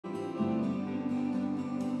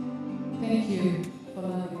Thank you for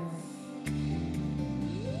loving us.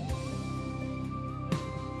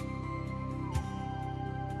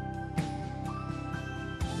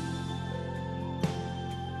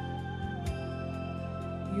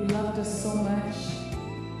 You loved us so much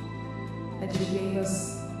that you gave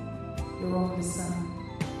us your only son.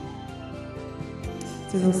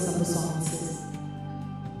 To those simple songs.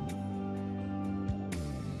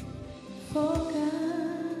 For God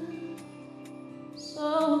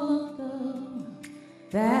so loved the world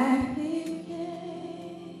that He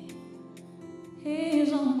gave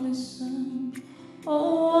His only Son.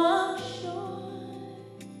 Oh, what joy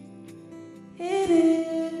it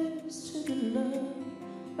is to be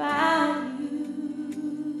loved by you.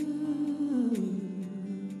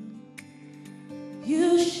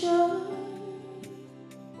 You showed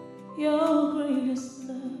your greatest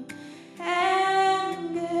love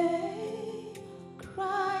and gave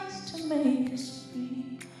Christ to make us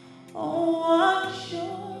free. Oh, what joy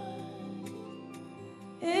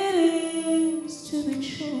it is to be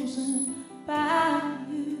chosen by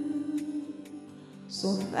you.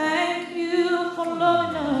 So thank you for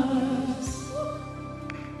loving us.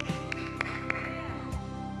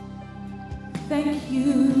 Thank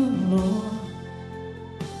you, Lord,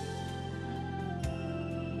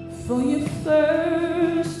 for you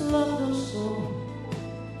first loved us so.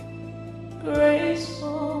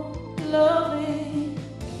 Graceful, loving,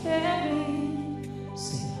 caring.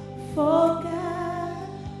 Say, for God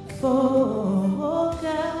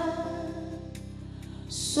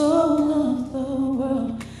so loved the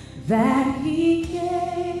world that He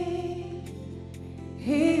gave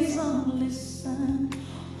His only Son.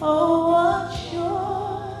 Oh, what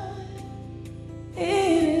joy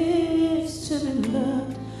it is to be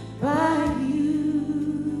loved by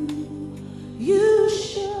you. You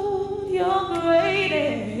showed your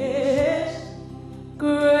greatest,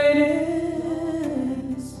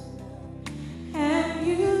 and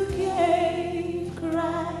you gave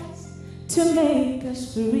Christ to make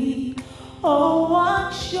us free. Oh,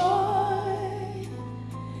 what joy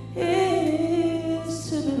it is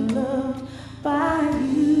to be loved by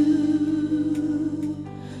you.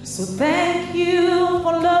 So thank you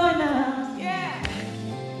for loving us. Yeah.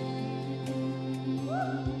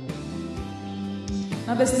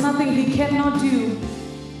 Now there's nothing He cannot do.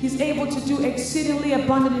 He's able to do exceedingly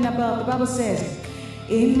abundantly above. The Bible says,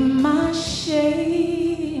 in my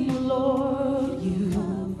shame, Lord, you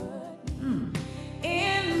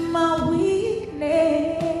in my weakness,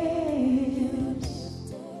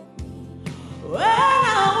 when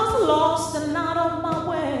I was lost and out of my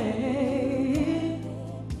way,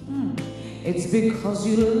 it's because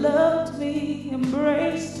you loved me,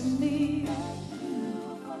 embraced me.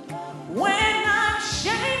 When I'm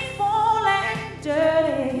shameful and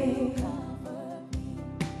dirty,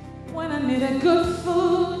 when I need a good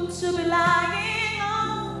food to be lying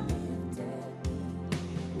on,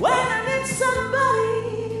 when I need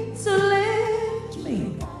somebody to lift me,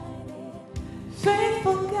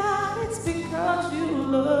 faithful God, it's because you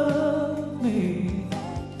love me.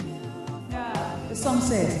 Yeah, the song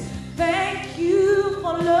says, thank you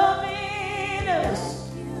for loving us.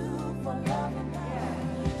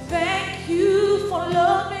 Thank you for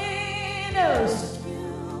loving us.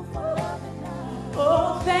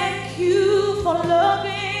 Oh, thank you for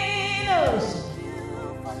loving us.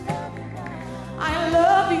 I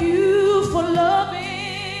love you for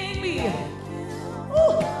loving me.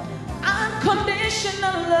 Ooh,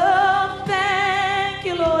 unconditional love.